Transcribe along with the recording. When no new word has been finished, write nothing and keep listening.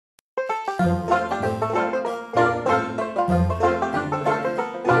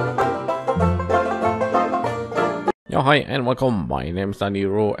Yeah, hi and welcome. My name is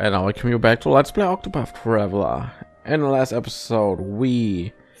Daniro and I welcome you back to Let's Play Octopath Traveler. In the last episode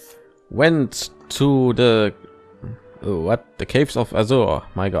we went to the the caves of Azure,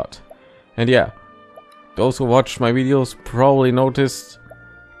 my god. And yeah, those who watched my videos probably noticed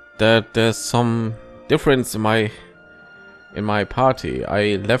that there's some difference in my party.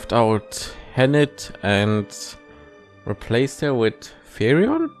 I left out Hennet and replaced her with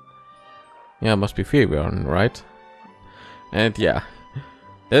Ferion. Yeah, it must be Ferion, right? And yeah,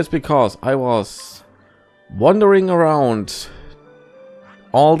 that's because I was wandering around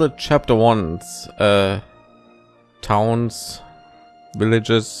all the chapter ones, towns,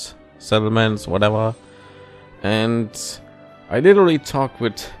 villages, settlements, whatever, and I literally talked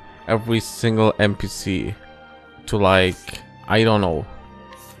with every single NPC to, like, I don't know,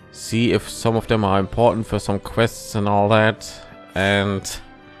 see if some of them are important for some quests and all that. And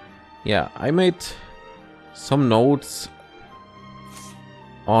yeah, I made some notes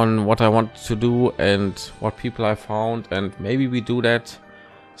on what I want to do and what people I found, and maybe we do that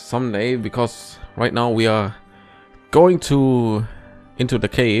someday, because right now we are going into the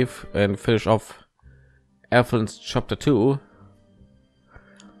cave and finish off Athens chapter 2.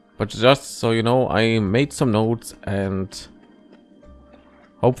 But just so you know, I made some notes, and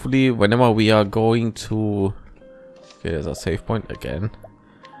hopefully whenever we are going to, okay, there's a save point again,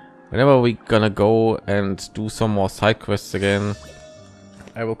 whenever we gonna go and do some more side quests again,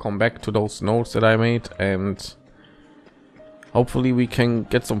 I will come back to those notes that I made, and hopefully we can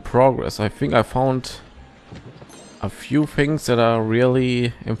get some progress. I think I found a few things that are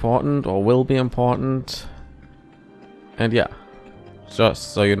really important or will be important, and yeah,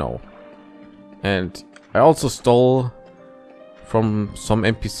 just so you know. And I also stole from some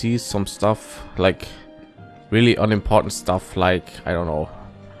NPCs some stuff, like really unimportant stuff, like, I don't know,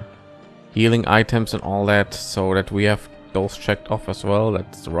 healing items and all that, so that we have those checked off as well.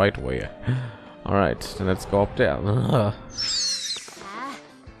 That's the right way. All right, then let's go up there.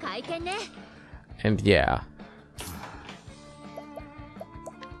 And yeah,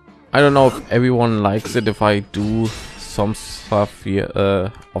 I don't know if everyone likes it if I do some stuff here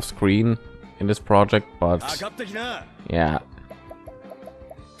off screen in this project, but yeah,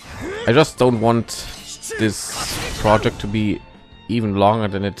 I just don't want this project to be even longer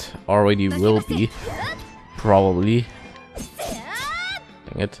than it already will be, probably.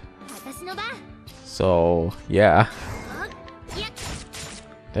 Dang it. So yeah,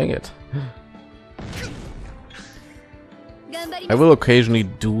 dang it. I will occasionally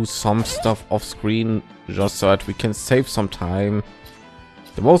do some stuff off screen just so that we can save some time.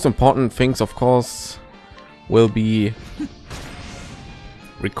 The most important things, of course, will be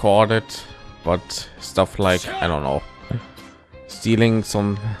recorded, but stuff like, I don't know, stealing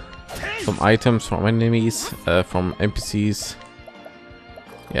some items from enemies, from NPCs.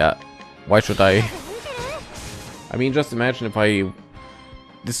 Yeah, why should I mean, just imagine if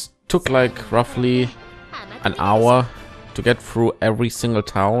this took like roughly an hour to get through every single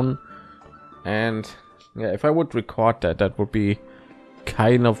town, and yeah, if I would record that, that would be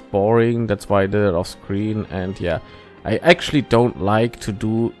kind of boring. That's why I did it off screen. And yeah, I actually don't like to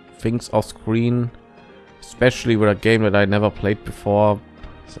do things off screen, especially with a game that I never played before.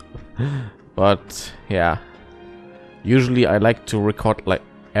 But yeah, usually I like to record like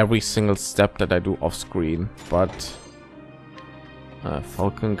every single step that I do off screen. But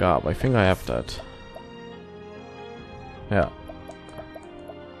Falcon Garb, I think I have that. Yeah.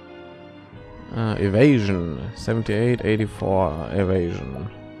 Evasion 78, 84 evasion.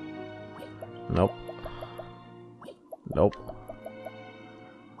 Nope. Nope.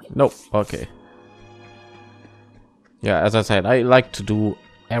 Nope. Okay. Yeah, as I said, I like to do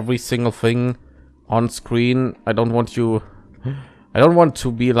every single thing on screen. I don't want to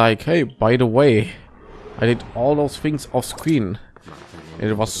be like, hey, by the way, I did all those things off screen.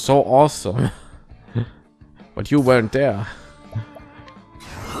 It was so awesome. But you weren't there.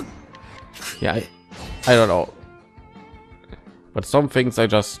 Yeah, I don't know. But some things I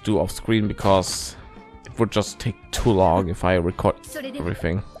just do off screen because it would just take too long if I record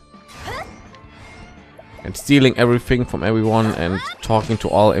everything. And stealing everything from everyone and talking to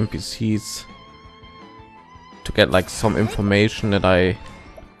all NPCs to get like some information that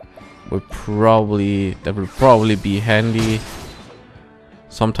will probably be handy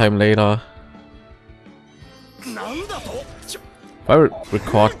sometime later. If I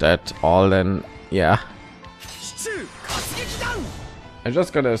record that all, then yeah, I'm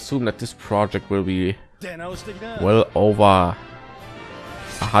just gonna assume that this project will be well over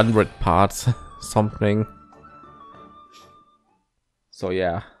 100 parts something. So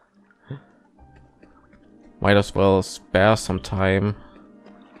yeah, might as well spare some time,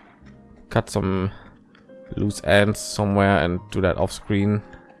 cut some loose ends somewhere and do that off screen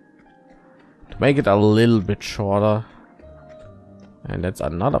to make it a little bit shorter. And that's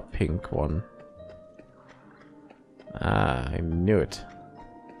another pink one. I knew it.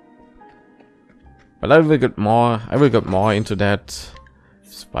 But I will get more into that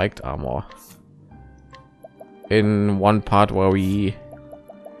spiked armor in one part where we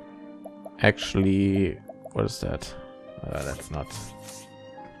actually, what is that? That's not.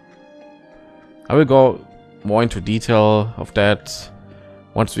 I will go more into detail of that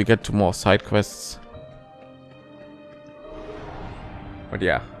once we get to more side quests. But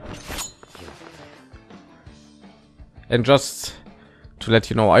yeah, and just to let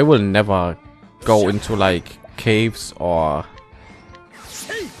you know, I will never go into like caves or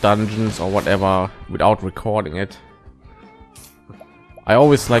dungeons or whatever without recording it. I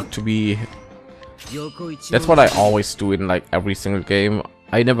always like to be, that's what I always do in like every single game.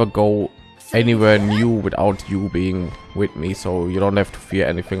 I never go anywhere new without you being with me, so you don't have to fear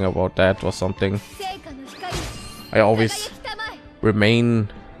anything about that or something. I always remain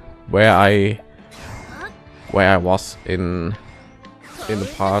where I was in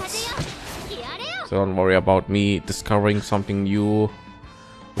the parts, so don't worry about me discovering something new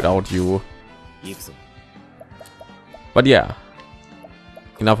without you. But yeah,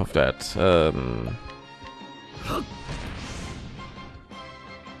 enough of that.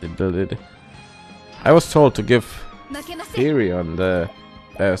 I was told to give Firion the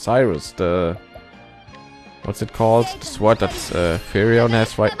Cyrus the, what's it called, the sword that Firion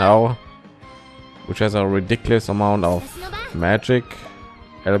has right now, which has a ridiculous amount of magic,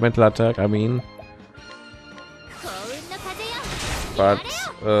 elemental attack, I mean. But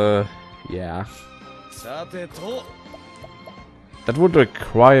yeah, that would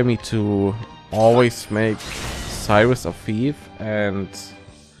require me to always make Cyrus a thief, and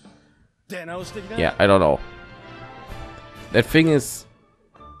yeah, I don't know. That thing is,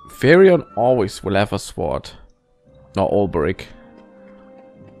 Firion always will have a sword, not Olberic,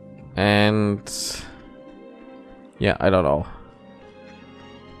 and yeah, I don't know.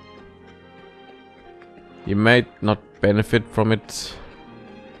 You might not benefit from it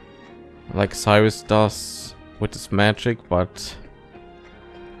like Cyrus does with his magic, but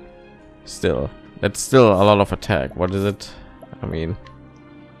still, that's still a lot of attack. What is it? I mean,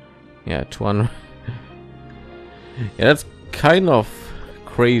 yeah, 200. Yeah, that's kind of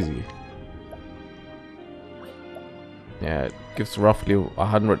crazy. Yeah, it gives roughly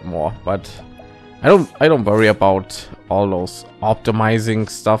 100 more, but I don't worry about all those optimizing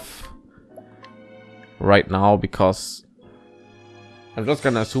stuff right now, because I'm just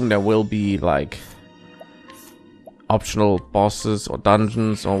gonna assume there will be like optional bosses or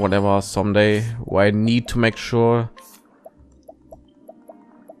dungeons or whatever someday where I need to make sure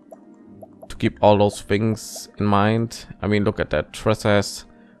to keep all those things in mind. I mean, look at that. Tressa has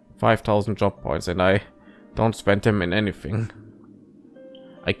 5,000 job points and I don't spend them in anything.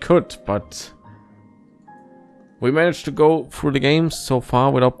 I could, but we managed to go through the games so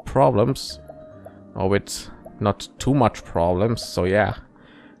far without problems, or with not too much problems. So yeah,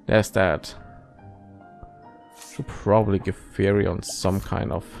 there's that. Should probably give Firion some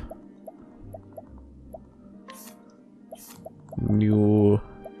kind of new,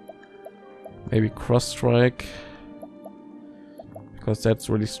 maybe cross strike, because that's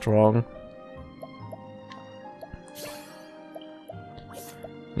really strong.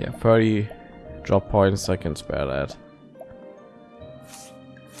 Yeah, 30 drop points, I can spare that.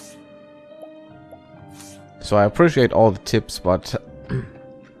 So I appreciate all the tips, but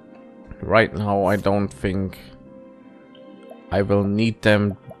right now I don't think I will need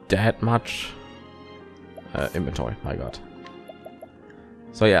them that much. Inventory, my god.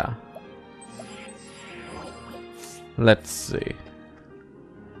 So yeah, let's see.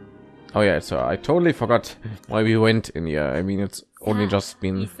 Oh yeah, so I totally forgot why we went in here. I mean, it's only just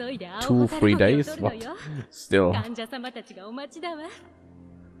been 2-3 days, but still.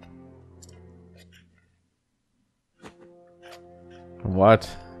 What?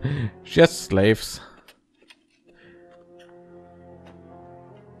 Just slaves.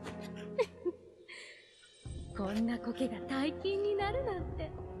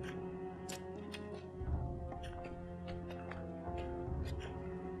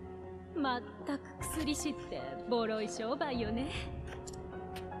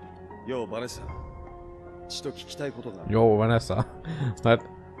 Yo, Vanessa. Yo, Vanessa. But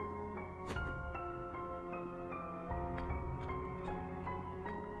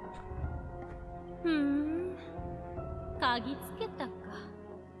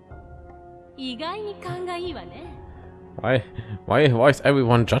意外に勘がいいわね。Why is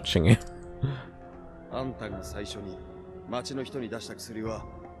everyone judging him? あんたが最初に町の人に出した薬は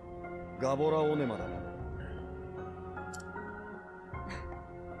ガボラオネマだ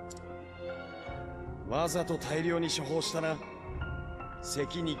な。わざと大量に処方したな。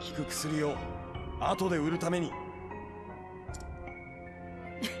咳に効く薬を後で売るために。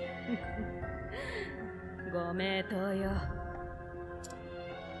ご名答よ。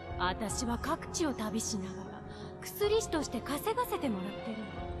私は各地を旅しながら薬師として稼がせてもらってるの。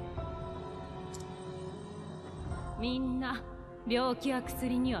みんな病気や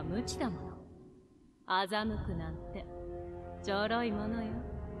薬には無知だもの。欺くなんてちょろいものよ。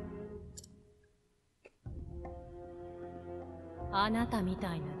あなたみ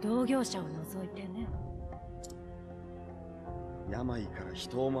たいな同業者を除いてね。病から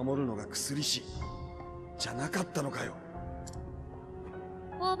人を守るのが薬師じゃなかったのかよ。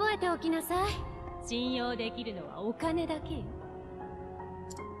覚えておきなさい。信用できるのはお金だけよ。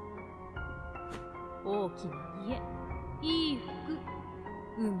大きな家、いい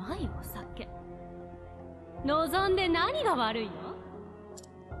服、うまいお酒。望んで何が悪いの？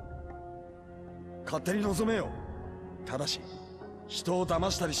勝手に望めよ。ただし人を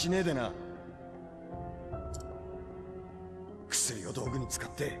騙したりしねえでな。薬を道具に使っ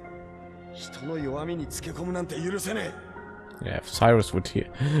て人の弱みにつけ込むなんて許せねえ。Yeah, if Cyrus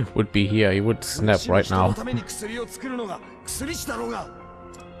would be here, he would snap right now. のために薬を作るのが薬師だろうが。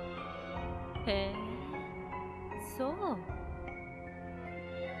へえ、そう。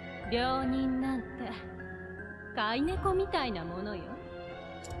病人なんて飼い猫みたいなものよ。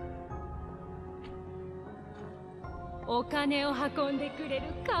お金を運んでくれる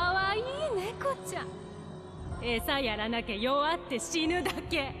かわいい猫ちゃん。餌やらなきゃ弱って死ぬだ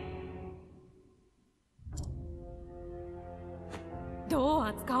け。どう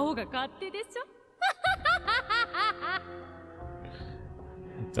扱おうが勝手でしょ。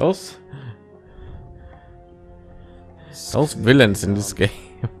Those villains in this game,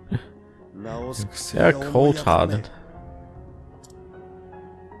 they're cold-hearted.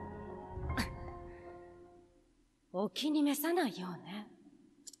 お気に召さないよね。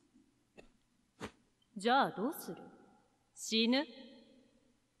じゃあどうする？死ぬ？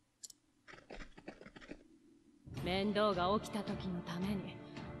面倒が起きた時のために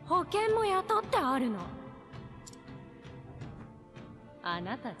保険も雇ってあるの。あ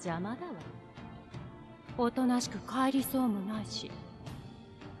なた邪魔だわ。おとなしく帰りそうもないし、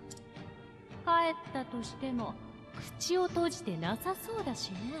帰ったとしても口を閉じてなさそうだ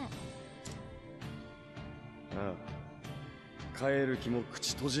しね。ああ、帰る気も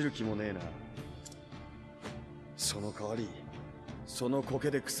口閉じる気もねえな。その代わりその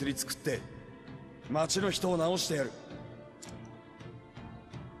苔で薬作って町の人を治してやる。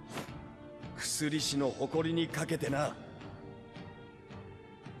薬師の誇りにかけてな。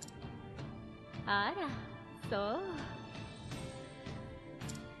あら、そう。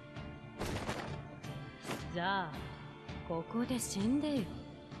じゃあここで死んでよ。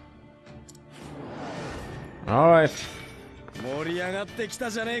All right. 盛り上がってきた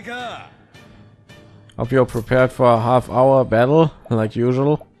じゃねえか。Hope you're prepared for a half-hour battle, like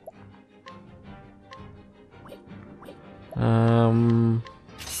usual.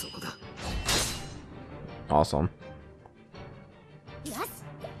 Awesome.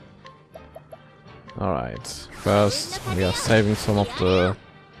 All right. First, we are saving some of the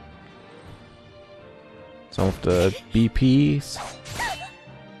BPs.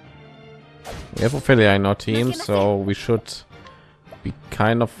 We have Ophelia in our team, so we should be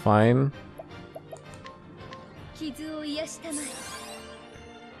kind of fine.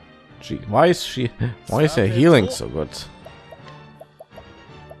 Gee, why is her healing so good?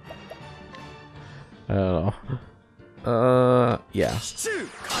 I don't know. Yeah. Let's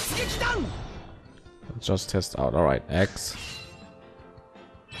just test out. All right, X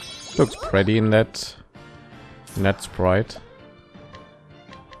looks pretty in that sprite.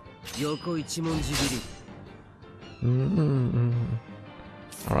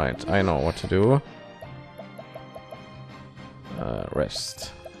 All right, I know what to do.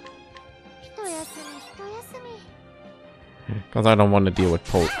 Rest. Because I don't want to deal with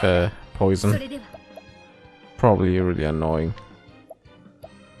poison. Probably really annoying.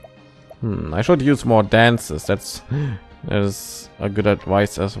 I should use more dances. That is a good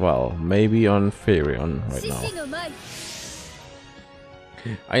advice as well. Maybe on Fairy right now.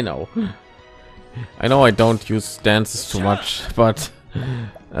 I know I don't use dances too much, but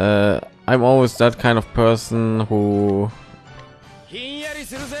I'm always that kind of person who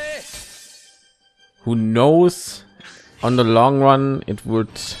knows on the long run it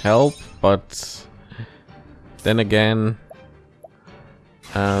would help, but then again,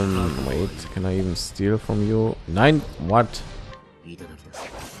 wait, can I even steal from you? 9, what?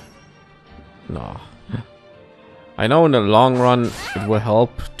 No. I know in the long run it will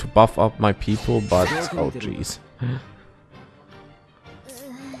help to buff up my people, but oh jeez.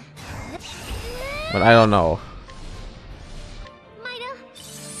 But I don't know.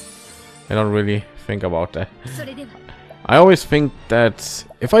 I don't really think about that. I always think that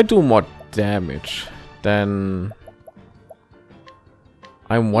if I do more damage, then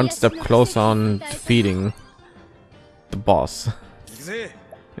I'm one step closer on defeating the boss.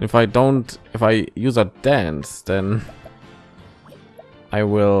 If I use a dance, then I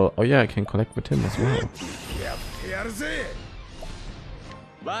will. Oh yeah, I can collect with him as well.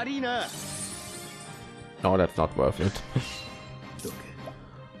 No, that's not worth it.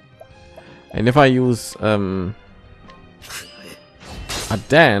 And if I use a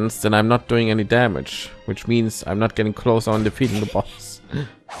dance, then I'm not doing any damage, which means I'm not getting closer on defeating the boss.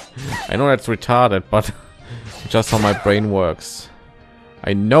 I know that's retarded, but just how my brain works.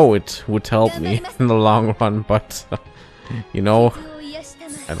 I know it would help me in the long run, but you know,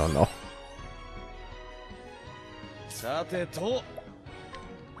 I don't know.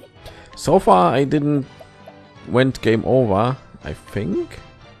 So far I didn't went game over, I think.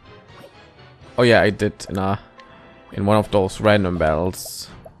 Oh yeah, I did in one of those random battles.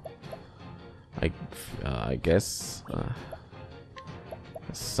 I guess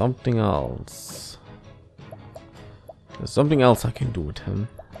something else. There's something else I can do with him.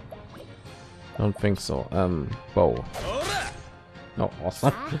 I don't think so. Bow. No,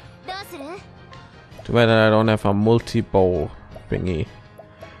 awesome. Too bad I don't have a multi-bow thingy.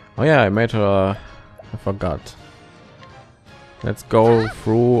 Oh yeah, I made her. I forgot. Let's go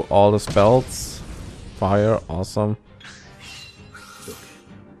through all the spells. Fire, awesome.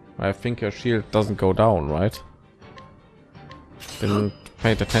 I think your shield doesn't go down, right? Didn't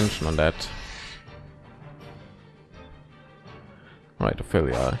pay attention on that. Right,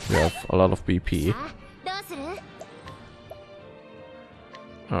 Ophelia, you have a lot of BP.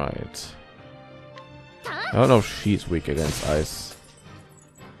 All right. I don't know if she's weak against ice.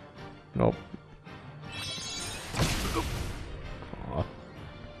 Nope. Oh.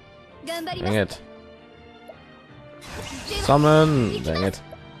 Dang it. Summon. Dang it.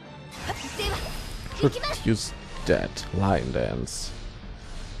 Should use that line dance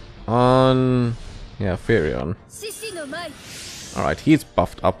on, yeah, Furion. All right, he's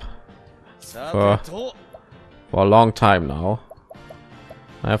buffed up for a long time now.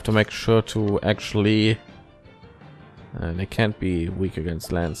 I have to make sure to actually they can't be weak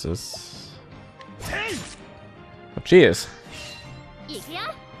against lances, but she is.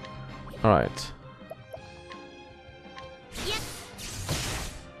 All right.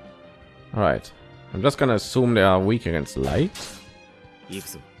 All right, I'm just gonna assume they are weak against light,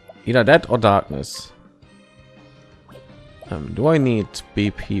 either that or darkness. Do I need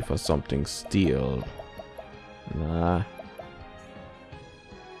BP for something? Steel? Nah.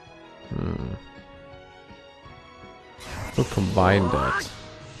 We'll combine that.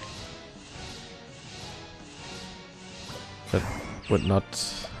 That would not.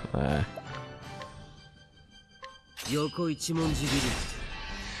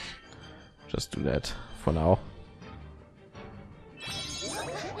 Just do that for now.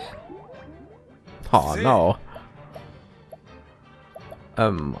 Oh no.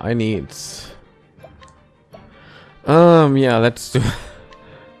 I need. Yeah, let's do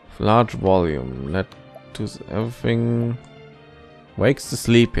large volume. Let do everything. Wakes the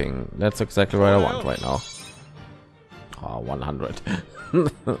sleeping. That's exactly what I want right now. Oh, 100.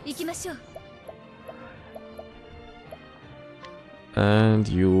 And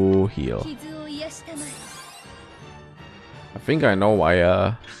you heal. I think I know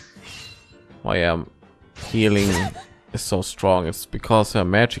why healing is so strong. It's because her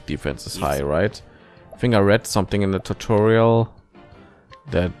magic defense is high, right? I think I read something in the tutorial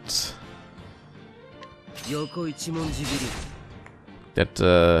that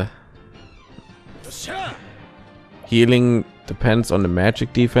healing depends on the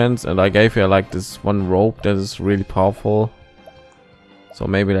magic defense, and I gave her like this one rope that is really powerful. So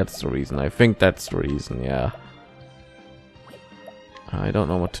maybe that's the reason. I think that's the reason. Yeah. I don't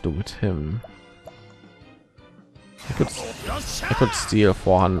know what to do with him. I could steal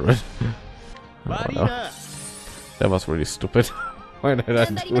 400. Oh, no. That was really stupid. Why did I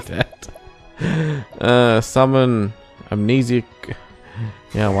do that? Summon amnesic.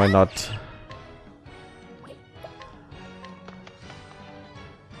 Yeah, why not?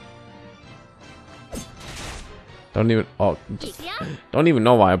 Don't even. Oh, don't even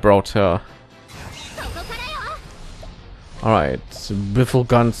know why I brought her. All right, Biffle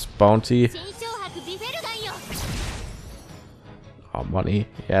Guns bounty. Oh, money.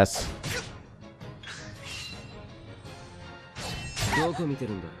 Yes.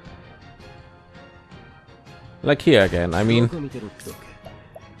 Like here again. I mean,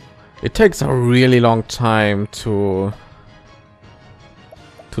 it takes a really long time to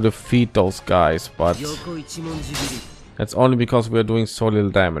defeat those guys, but that's only because we're doing so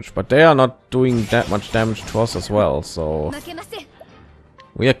little damage. But they are not doing that much damage to us as well, so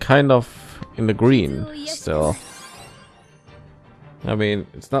we are kind of in the green still. I mean,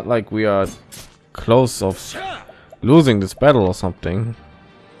 it's not like we are close of losing this battle or something.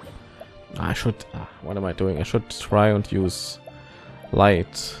 I should what am I doing? I should try and use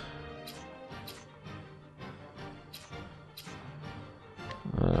light.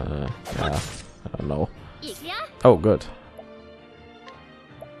 Yeah, I don't know. Oh, good.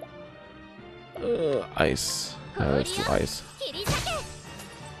 Ice. Let's do ice.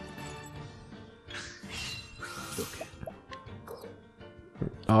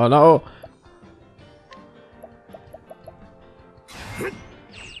 Oh no!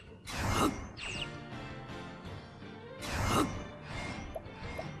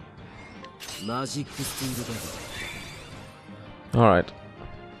 All right.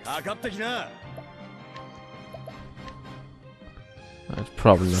 It's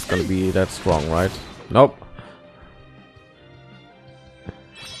probably not going to be that strong, right? Nope.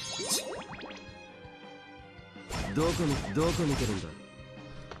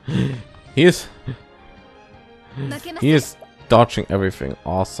 He is dodging everything.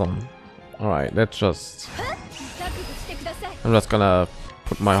 Awesome. All right, let's just. I'm just gonna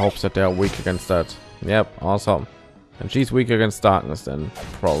put my hopes that they are weak against that. Yep, awesome. And she's weak against darkness, then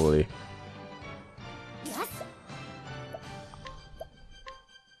probably.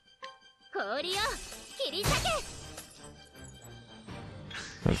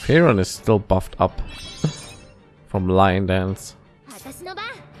 And Piran is still buffed up from Lion Dance.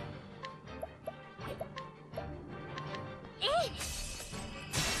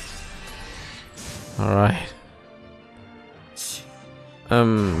 All right.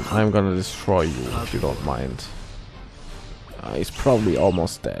 I'm gonna destroy you if you don't mind. He's probably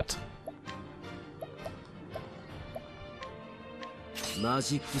almost dead.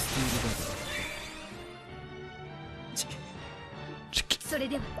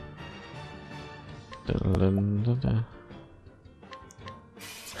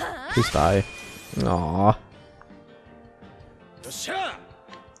 Please die. Aww.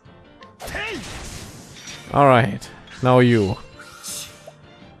 All right, now you.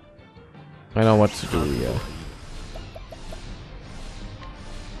 I know what to do here.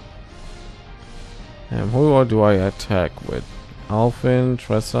 And who do I attack with? Alvin,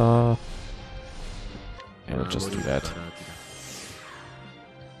 Tressa. And I'll just do that.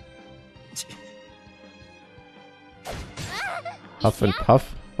 Huff and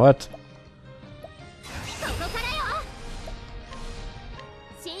puff. What?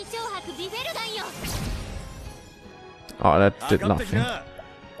 Oh, that did nothing.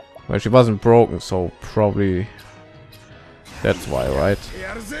 Well, she wasn't broken, so probably that's why, right?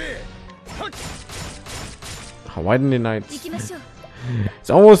 Why didn't I?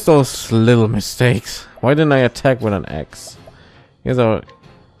 It's almost those little mistakes. Why didn't I attack with an axe? Here's a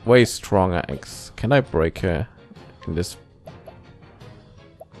way stronger axe. Can I break her in this?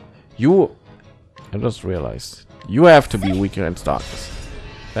 You, I just realized you have to be weaker in darkness.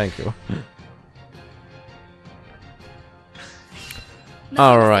 Thank you.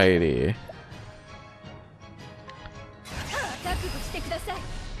 Alrighty.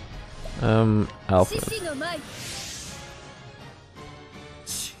 Alfred.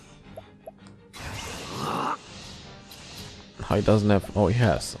 Oh, he doesn't have. Oh, he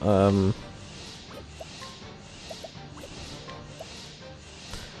has.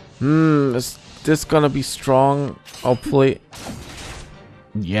 Is this gonna be strong? Hopefully.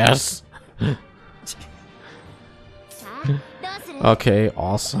 Yes. Okay,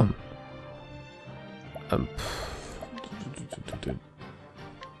 awesome.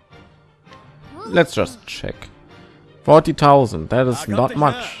 Let's just check. 40,000. That is not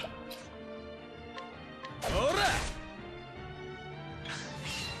much.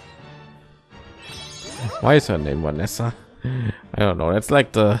 Why is her name Vanessa? I don't know. That's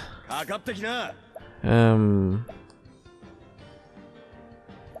like the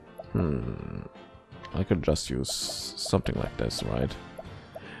I could just use something like this, right?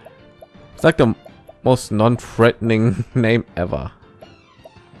 It's like the most non-threatening name ever.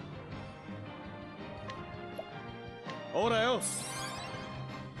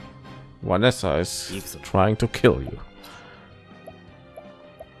 Vanessa is trying to kill you.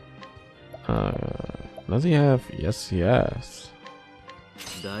 Does he have? Yes, he has.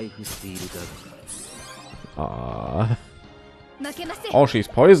 Oh, she's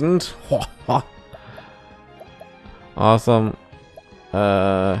poisoned. Awesome.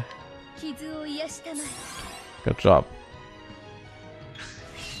 Good job.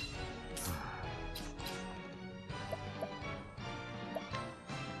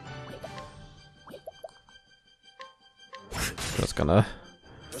 Just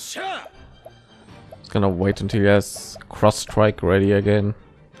gonna wait until he has cross strike ready again.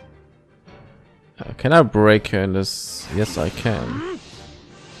 Can I break her in this? Yes, I can.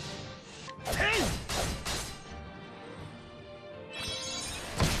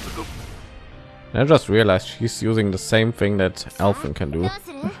 I just realized she's using the same thing that Elfin can do.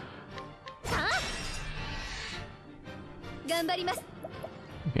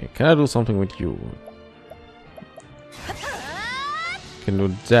 Okay, can I do something with you? Can do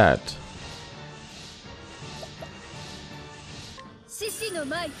that.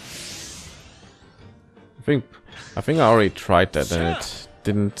 I think I already tried that and it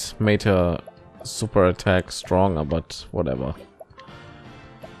didn't make her super attack stronger, but whatever.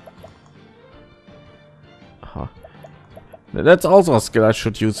 That's also a skill I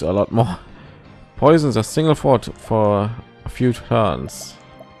should use a lot more. Poisons a single fort for a few turns.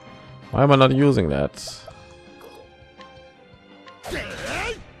 Why am I not using that?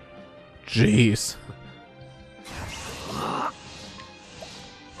 Jeez.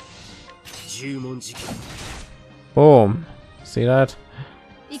 Boom. See that?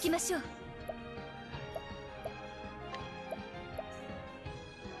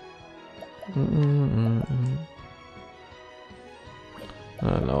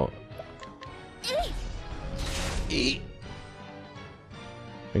 Oh no. I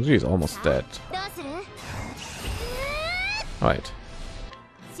think she's almost dead. Right.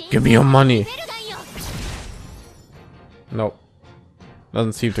 Give me your money. No.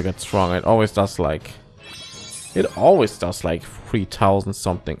 Doesn't seem to get strong. It always does like 3,000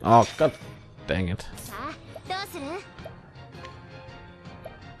 something. Oh god dang it.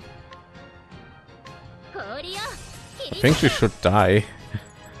 I think she should die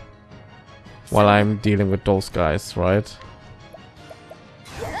while I'm dealing with those guys, right?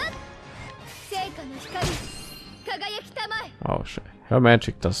 Oh shit. Her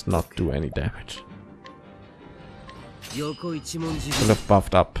magic does not do any damage. Should have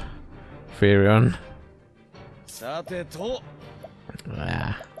buffed up Furion.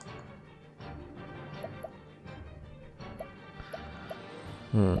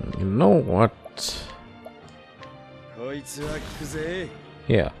 You know what?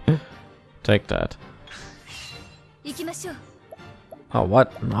 Yeah, take that. Oh,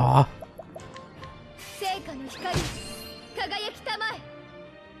 what? No.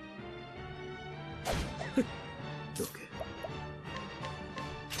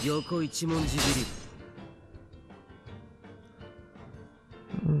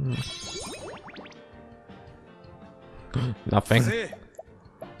 Nothing.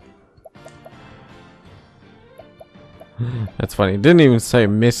 That's funny. It didn't even say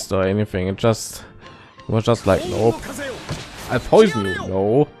missed or anything. It was just like, nope. I poisoned you.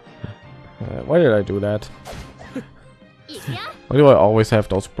 No. Why did I do that? Why do I always have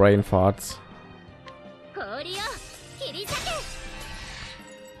those brain farts?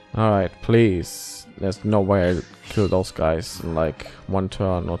 All right, please. There's no way I kill those guys in like one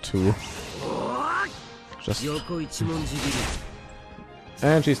turn or two. Just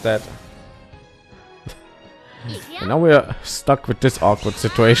and she's dead. And now we are stuck with this awkward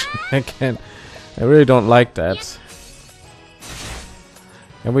situation again. I really don't like that.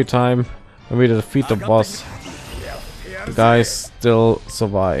 Every time when we defeat the boss, the guys still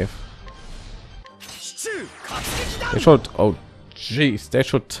survive. They should, oh jeez, they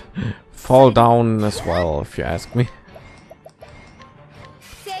should fall down as well, if you ask me.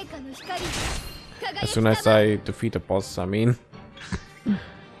 As soon as I defeat the boss, I mean.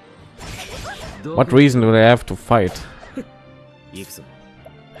 What reason do they have to fight?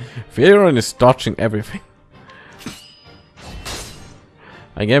 Furion is dodging everything.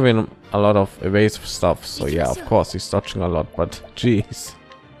 I gave him a lot of evasive stuff, so yeah, of course he's dodging a lot, but jeez.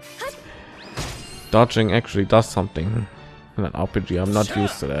 Dodging actually does something in an RPG. I'm not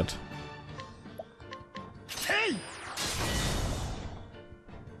used to that.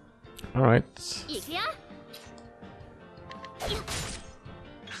 All right.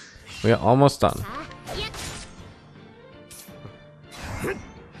 We are almost done.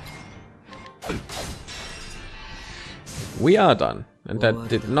 We are done, and that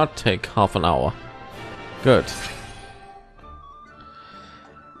did not take half an hour. Good.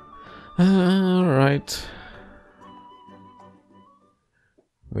 All right.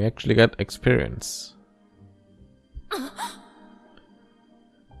 We actually got experience.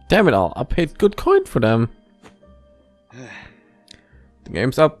 Damn it all! I paid good coin for them. The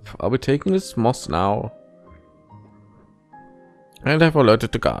game's up. I'll be taking this moss now. And I've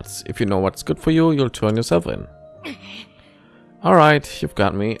alerted the guards. If you know what's good for you, you'll turn yourself in. All right, you've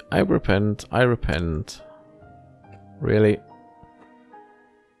got me. I repent. I repent. Really?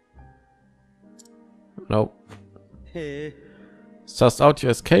 No. Sussed out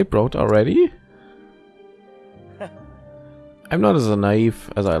your escape route already? I'm not as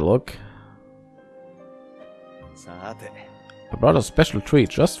naive as I look. I brought a special treat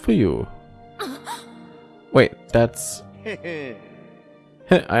just for you. Wait, that's...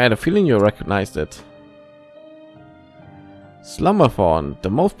 I had a feeling you recognized it. Slumberthorn, the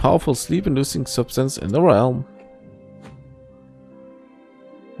most powerful sleep-inducing substance in the realm.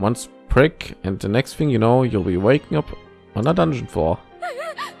 Once prick, and the next thing you know, you'll be waking up on a dungeon floor.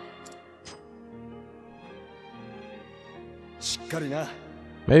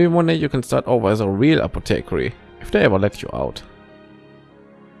 Maybe one day you can start over as a real apothecary, if they ever let you out.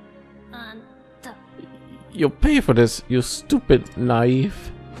 You pay for this, you stupid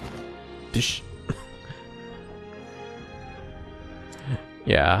naive. Dish.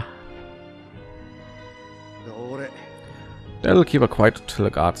 Yeah. That'll keep her quiet till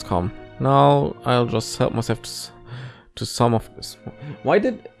the guards come. Now I'll just help myself to some of this. Why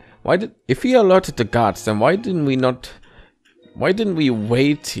did if he alerted the guards, then why didn't we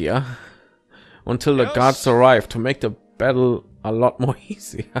wait here until the guards arrive to make the battle a lot more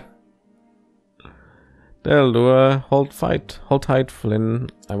easier? They'll do a hold tight,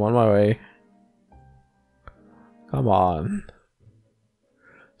 Flynn. I'm on my way. Come on.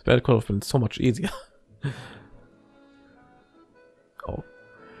 This battle could have been so much easier. Oh,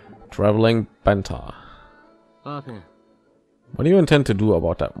 traveling banter. What do you intend to do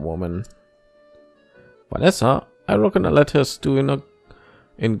about that woman, Vanessa? I reckon I let her stew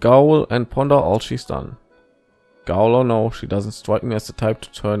in Gaul and ponder all she's done. Gaul or no, she doesn't strike me as the type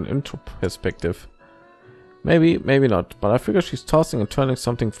to turn into perspective. Maybe, maybe not, but I figure she's tossing and turning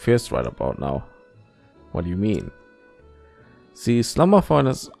something fierce right about now. What do you mean? See, slumberthorn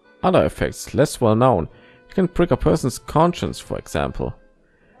has other effects, less well known. It can prick a person's conscience, for example.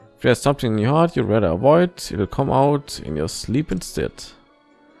 If there's something in your heart you'd rather avoid, it'll come out in your sleep instead.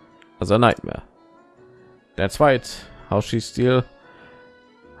 As a nightmare. That's right. How she'll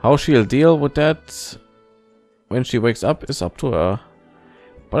deal with that when she wakes up is up to her.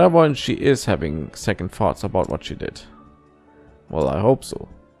 But I warrant she is having second thoughts about what she did. Well, I hope so.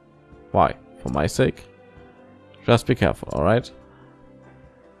 Why? For my sake? Just be careful, all right?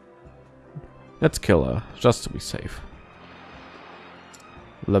 Let's kill her, just to be safe.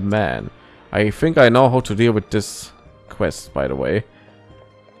 Le man. I think I know how to deal with this quest, by the way.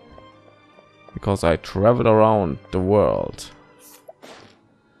 Because I traveled around the world.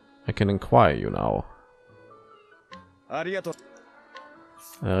 I can inquire you now. Arigato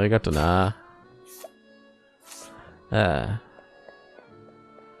na.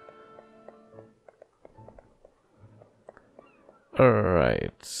 All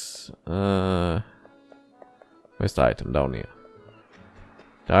right. Where's the item? Down here.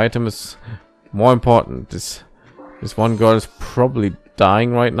 The item is more important. This one girl is probably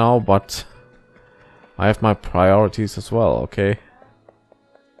dying right now, but I have my priorities as well. Okay.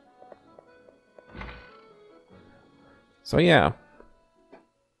 So yeah.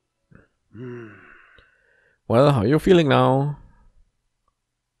 Well, how are you feeling now?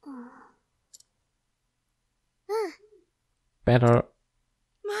 Better.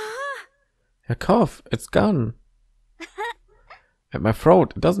 Your cough, it's gone. At my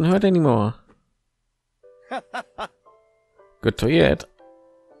throat, it doesn't hurt anymore. Good to hear it.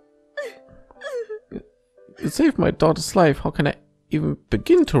 You saved my daughter's life. How can I even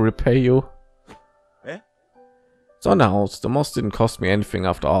begin to repay you? It's on the house. The moss didn't cost me anything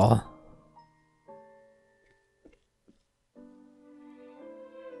after all.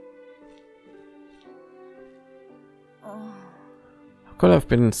 How could I have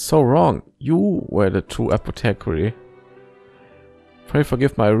been so wrong? You were the true apothecary. Pray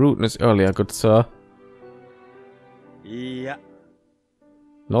forgive my rudeness earlier, good sir. Yeah.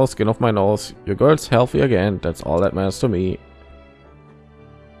 No skin off my nose. Your girl's healthy again. That's all that matters to me.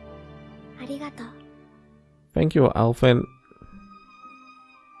 Arigato. Thank you, Alvin.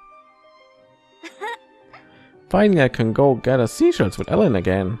 Finally, I can go gather seashells with Ellen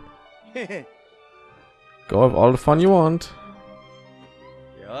again. Go have all the fun you want.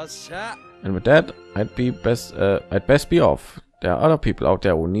 よっしゃ And with that, I'd best be off. There are other people out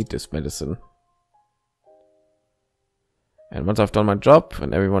there who need this medicine. And once I've done my job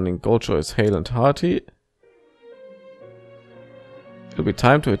and everyone in Goldshore is hale and hearty, it'll be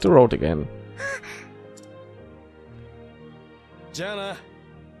time to hit the road again. じゃあな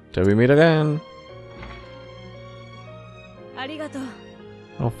Till we meet again. ありがとう。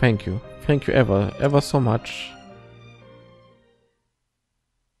 Oh, thank you ever so much.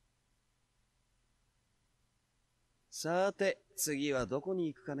 さて次はどこに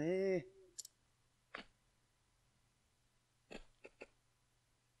行くかね。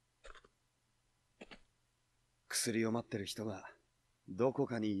薬を待ってる人がどこ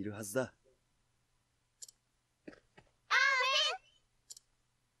かにいるはずだ。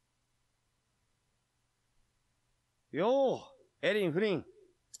よう、エリン・フリン。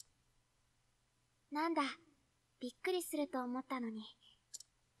なんだ、びっくりすると思ったのに。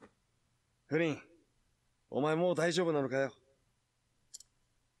フリン、お前もう大丈夫なのかよ。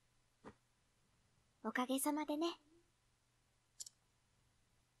おかげさまでね。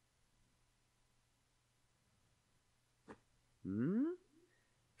ん？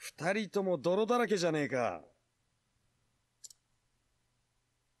二人とも泥だらけじゃねえか。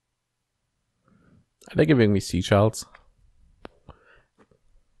Are they giving me seashells?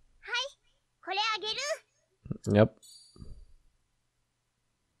 これあげる。 Yep.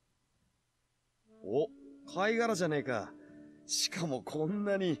 お、貝殻じゃねえか。しかもこん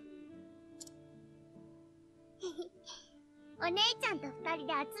なに。お姉ちゃんと二人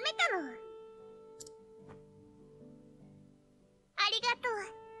で集めたの。ありがとう、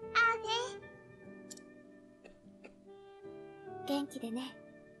アーフェ。元気でね。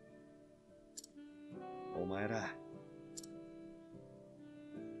お前ら。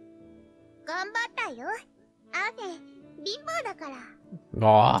頑張ったよ。アーフェ、貧乏だから。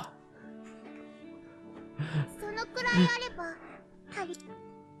 Oh. そのくらいあれば足り。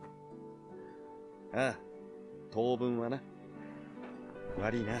ああ、当分はな。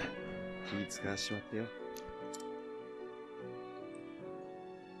悪いな。気使わしちまってよ。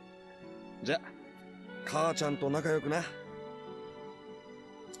じゃ、母ちゃんと仲良くな。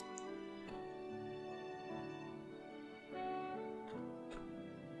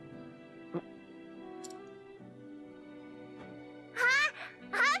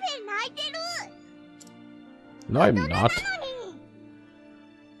No, I'm not.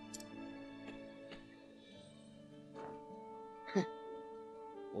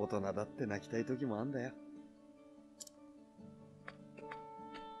 大人だって泣きたい時もあんだよ。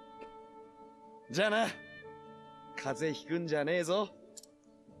じゃあな、風邪ひくんじゃねえぞ。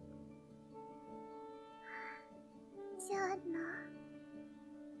じゃあな。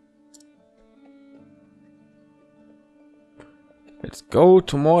 Let's go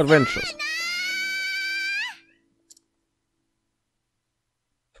to more adventures.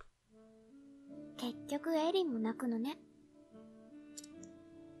 結局エリンも泣くのね。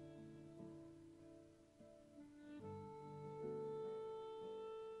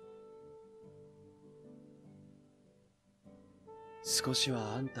少し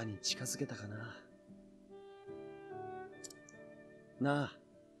はあんたに近づけたかな。なあ、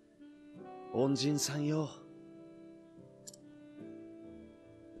恩人さんよ。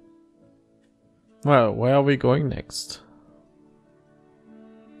 Well, where are we going next?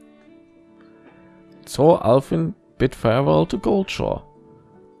 So Alvin bid farewell to Goldshore,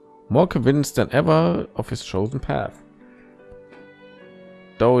 more convinced than ever of his chosen path.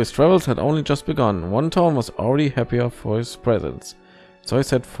 Though his travels had only just begun, one town was already happier for his presence, so he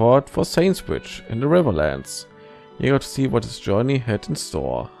set forth for Sainsbridge in the Riverlands, eager to see what his journey had in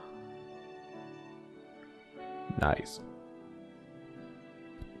store. Nice.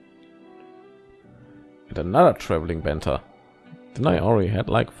 And another traveling banter. Didn't I already had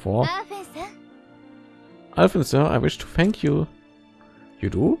like 4? アーフェさん。 Alvin, sir, I wish to thank you. You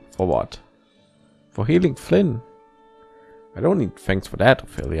do? For what? For healing Flynn. I don't need thanks for that,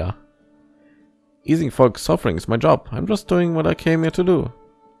 Ophelia. Easing folks' suffering is my job. I'm just doing what I came here to do.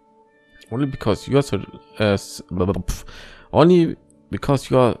 Only because you are so... only because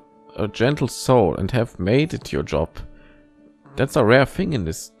you are a gentle soul and have made it your job. That's a rare thing in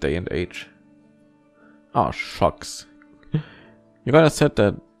this day and age. Ah, shucks. You're gonna set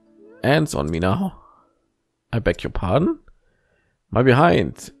the ants on me now? I beg your pardon? My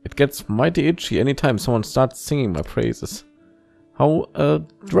behind. It gets mighty itchy anytime someone starts singing my praises. How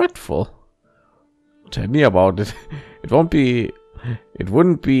dreadful. Tell me about it. It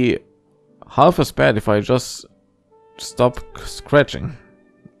wouldn't be half as bad if I just stop scratching.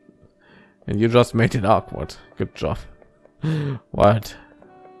 And you just made it awkward. Good job. What?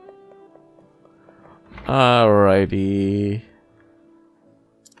 Alrighty.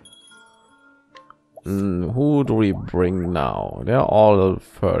 Who do we bring now? They're all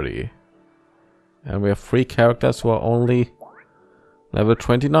 30. And we have 3 characters who are only level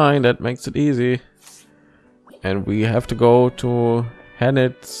 29. That makes it easy. And we have to go to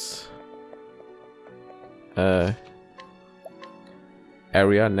Hanet's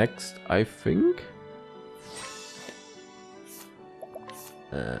area next, I think.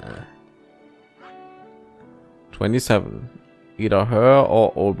 27. Either her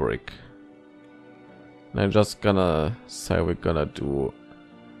or Ulbrich. And I'm just gonna say we're gonna do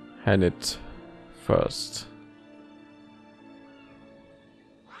Hanet first.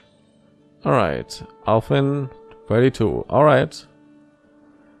 All right, Alvin 32. All right,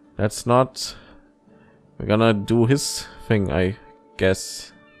 that's not. We're gonna do his thing, I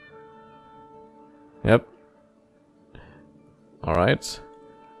guess. Yep. All right.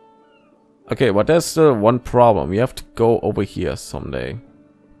 Okay, but there's still one problem. We have to go over here someday,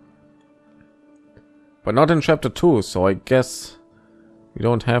 but not in chapter 2. So I guess we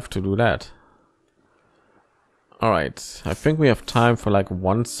don't have to do that. All right, I think we have time for like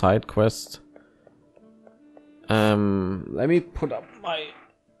one side quest. Let me put up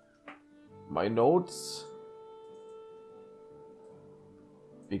my notes,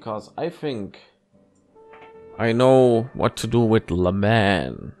 because I think I know what to do with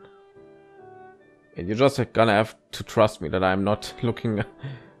Laman. And you're just gonna have to trust me that I'm not looking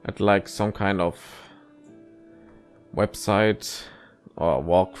at like some kind of website or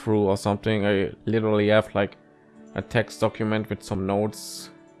walkthrough or something. I literally have like a text document with some notes,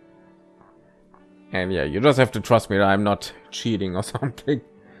 and yeah, you just have to trust me that I'm not cheating or something.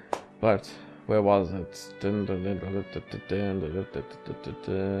 But where was it?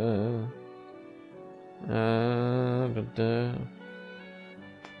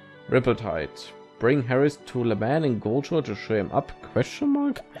 Ripple Tide. Bring Harris to Laban in Goldshore to show him up? Question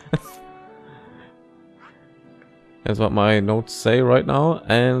mark. That's what my notes say right now.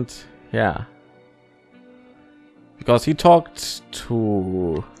 And yeah, because he talked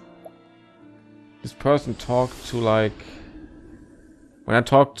to this person, talked to like, when I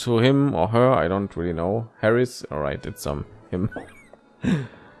talked to him or her, I don't really know. Harris, all right, it's him.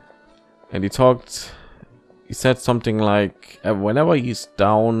 And he said something like, whenever he's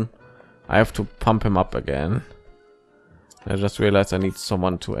down, I have to pump him up again. I just realized I need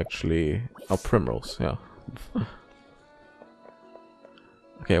someone to actually, Primrose, yeah.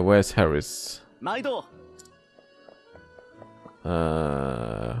 Okay, where's Harris? Maido.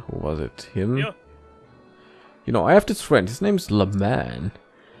 Who was it? Him? Yeah. You know, I have this friend. His name's Laman.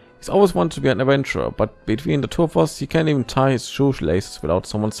 He's always wanted to be an adventurer, but between the two of us, he can't even tie his shoelaces without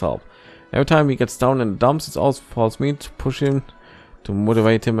someone's help. Every time he gets down in the dumps, it always falls me to push him, to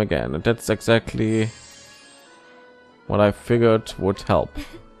motivate him again. And that's exactly what I figured would help.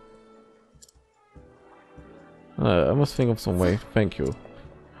 I must think of some way. Thank you.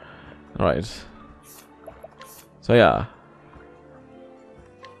 All right. So yeah.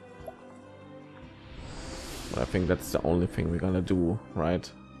 I think that's the only thing we're gonna do,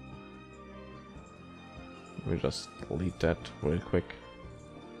 right? We just delete that real quick.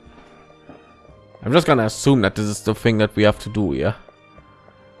 I'm just gonna assume that this is the thing that we have to do here,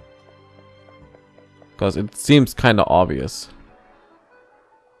 because it seems kind of obvious.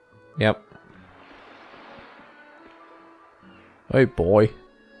 Yep. Hey boy,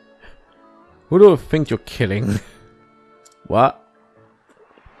 who do you think you're killing? What?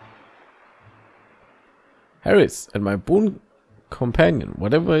 Harris and my boon companion.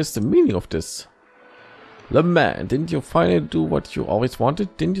 Whatever is the meaning of this? Laman, didn't you finally do what you always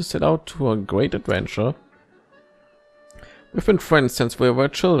wanted? Didn't you set out to a great adventure? We've been friends since we were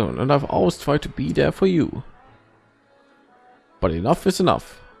children, and I've always tried to be there for you. But enough is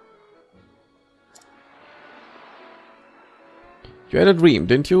enough. You had a dream,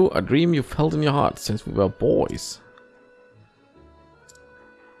 didn't you? A dream you felt in your heart since we were boys.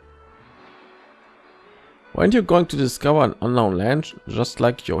 Weren't you going to discover an unknown land just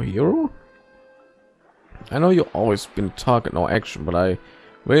like your hero? I know you've always been talk no action, but I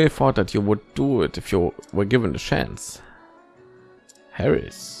really thought that you would do it if you were given the chance.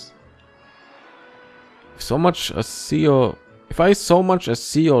 Harris. If I so much as see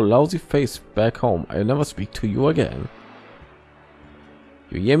your lousy face back home, I'll never speak to you again.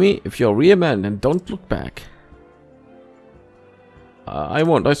 You hear me? If you're a real man, then don't look back. I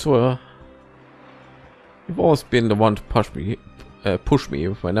won't, I swear. You've always been the one to push me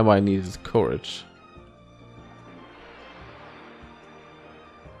whenever I needed courage.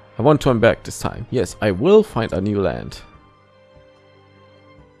 I won't turn back this time. Yes, I will find a new land.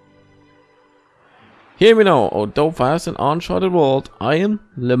 Hear me now, O thou vast and uncharted world. I am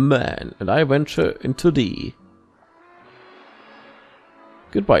the man, and I venture into thee.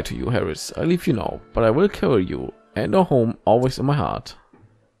 Goodbye to you, Harris. I leave you now, but I will carry you and a home always in my heart.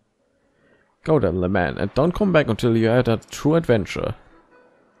 Go then, the man, and don't come back until you had a true adventure.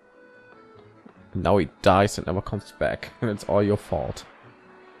 And now he dies and never comes back, and it's all your fault.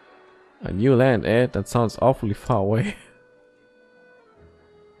 A new land, eh? That sounds awfully far away.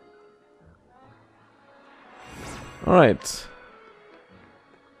 All right,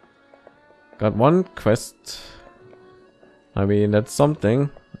 got one quest. I mean, that's something.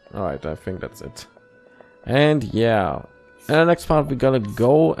 All right, I think that's it. And yeah, in the next part we gotta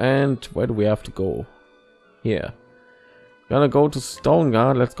go. And where do we have to go? Here, gonna go to Stone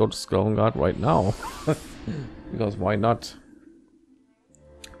Guard. Let's go to Stone Guard right now. Because why not?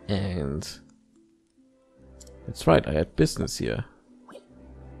 And that's right, I had business here.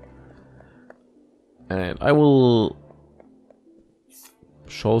 And I will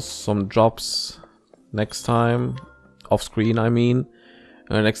show some jobs next time, off screen I mean.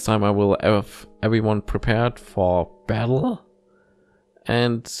 Next time I will have everyone prepared for battle.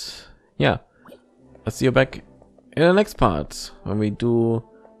 And yeah, I'll see you back in the next part when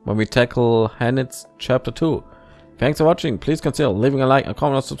we tackle Hanit's chapter 2. Thanks for watching. Please consider leaving a like, a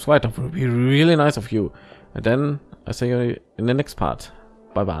comment, or subscribe. That would be really nice of you. And then I see you in the next part.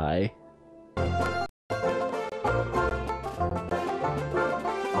 Bye bye.